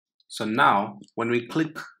So now, when we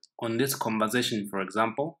click on this conversation, for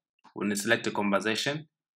example, when we select a conversation,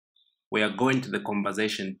 we are going to the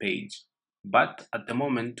conversation page. But at the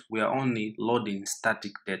moment, we are only loading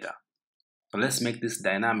static data. So let's make this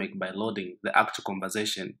dynamic by loading the actual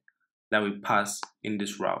conversation that we pass in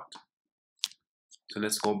this route. So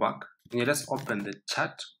let's go back. And let's open the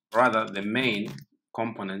chat, rather the main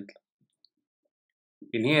component.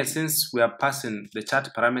 In here, since we are passing the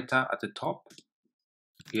chat parameter at the top,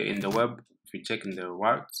 here in the web, if you check in the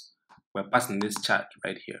routes, we're passing this chat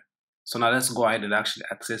right here. So now let's go ahead and actually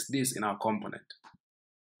access this in our component.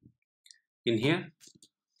 In here,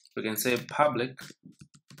 we can say public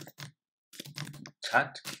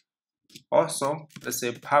chat. Also, let's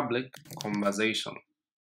say public conversation.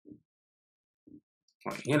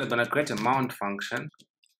 Here we're going to create a mount function.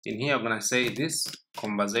 In here, we're going to say this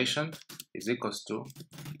conversation is equals to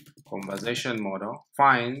conversation model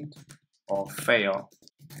find or fail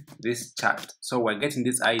this chat. So we're getting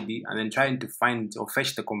this ID and then trying to find or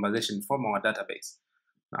fetch the conversation from our database.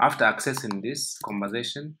 Now, after accessing this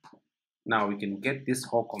conversation, now we can get this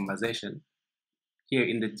whole conversation here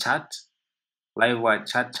in the chat, Livewire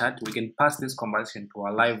chat. We can pass this conversation to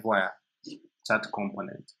our Livewire chat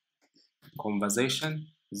component. Conversation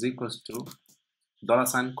is equals to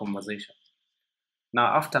 $conversation.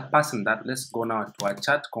 Now, after passing that, let's go now to our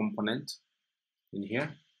chat component in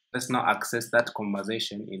here. Let's now access that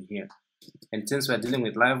conversation in here. And since we're dealing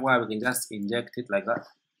with Livewire, we can just inject it like that.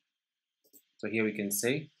 So here we can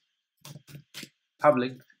say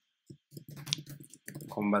public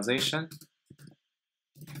conversation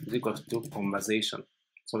is equals to conversation.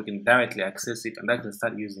 So we can directly access it and actually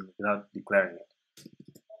start using it without declaring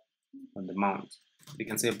it on the mount. We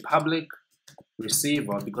can say public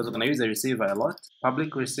receiver, because we're going to use the receiver a lot.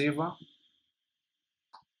 Public receiver.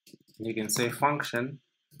 You can say function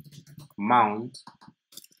mount.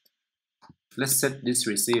 Let's set this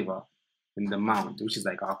receiver in the mount, which is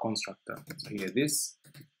like our constructor. So here, this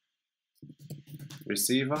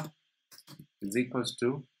receiver is equals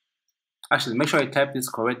to, actually make sure I type this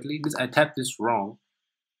correctly. I typed this wrong.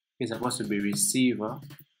 It's supposed to be receiver.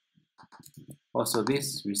 Also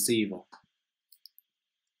this receiver.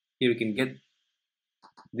 Here we can get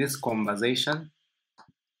this conversation.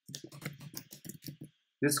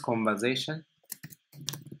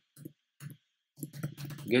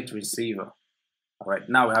 Get receiver. All right,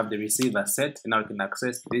 now we have the receiver set, and now we can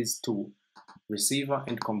access these two, receiver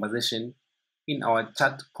and conversation, in our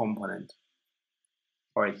chat component.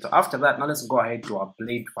 All right, so after that, now let's go ahead to our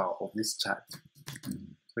blade file of this chat.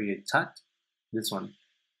 So here, chat, this one,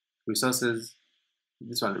 resources,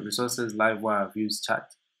 this one, resources, Livewire views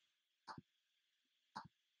chat.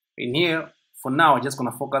 In here, for now, we're just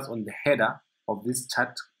going to focus on the header of this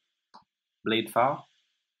chat blade file.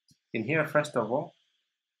 In here, first of all,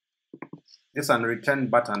 this one return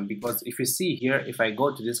button, because if you see here, if I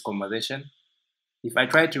go to this conversation, if I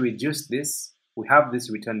try to reduce this, we have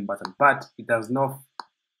this return button, but it does not,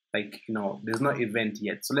 like, there's no event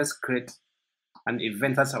yet. So let's create an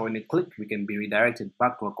event that's when you click, we can be redirected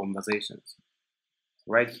back to our conversations.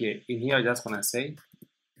 Right here, in here, I'm just gonna say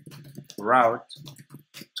route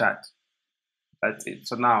chat. That's it.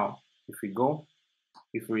 So now, if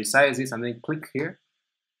we resize this and then click here,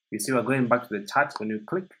 you see we're going back to the chat. When you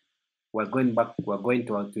click, we're going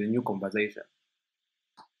to a new conversation.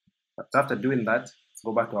 But after doing that, let's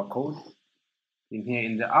go back to our code. In here,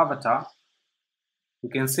 in the avatar, we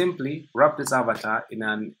can simply wrap this avatar in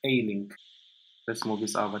an A-link. Let's move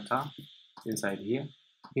this avatar inside here.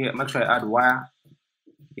 Here, make sure I add wire.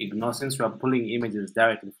 Ignore, since we are pulling images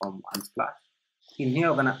directly from Unsplash. In here,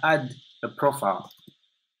 we're gonna add a profile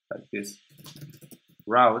like this.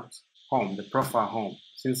 Route home, the profile home,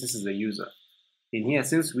 since this is the user. In here,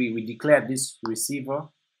 since we declared this receiver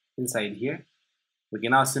inside here, we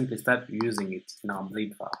can now simply start using it in our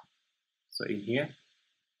blade file. So in here,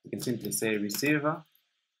 you can simply say receiver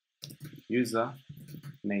user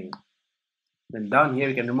name. Then down here,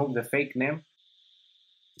 we can remove the fake name,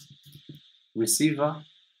 receiver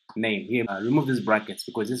name. Here, remove these brackets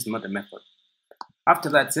because this is not a method. After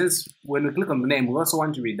that, since when we click on the name, we also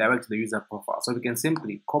want to redirect to the user profile. So we can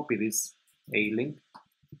simply copy this A link,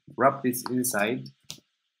 wrap this inside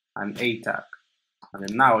an A tag. And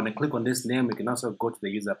then now when I click on this name, we can also go to the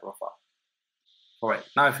user profile. All right,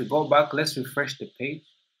 now if we go back, let's refresh the page.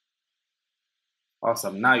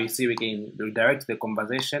 Awesome, now you see we can redirect the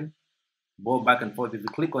conversation, go back and forth. If we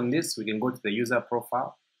click on this, we can go to the user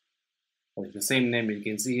profile. With the same name you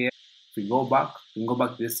can see here. If we go back, we can go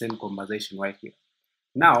back to the same conversation right here.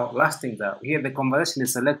 Now, last thing that here the conversation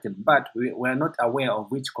is selected, but we are not aware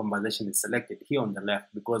of which conversation is selected here on the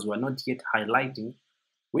left because we're not yet highlighting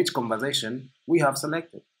which conversation we have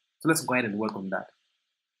selected. So let's go ahead and work on that.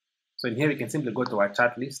 So in here, we can simply go to our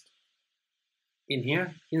chat list. In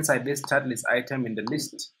here, inside this chat list item in the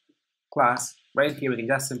list class, right here, we can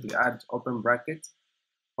just simply add open brackets.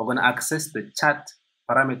 We're going to access the chat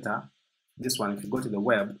parameter, this one. If you go to the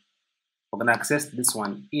web, we're going to access this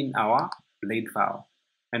one in our blade file.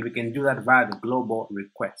 And we can do that via the global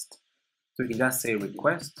request. So we can just say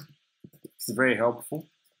request. It's very helpful.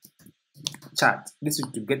 Chat. This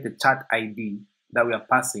is to get the chat ID that we are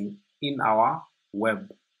passing in our web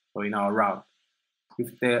or in our route.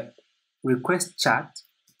 If the request chat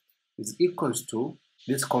is equals to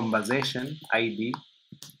this conversation ID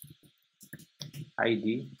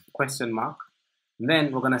question mark,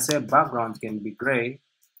 then we're going to say background can be gray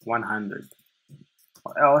 100,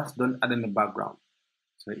 or else don't add any background.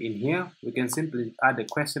 So in here, we can simply add a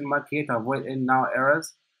question mark here to avoid any null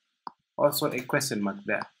errors. Also a question mark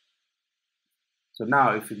there. So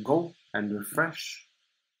now if we go and refresh,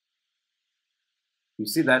 you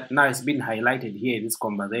see that now it's been highlighted here, this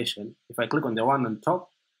conversation. If I click on the one on top,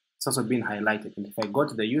 it's also been highlighted. And if I go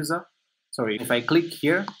to the user, if I click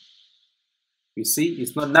here, you see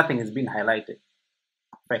it's nothing has been highlighted.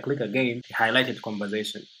 If I click again, highlighted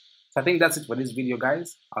conversation. So I think that's it for this video,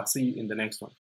 guys. I'll see you in the next one.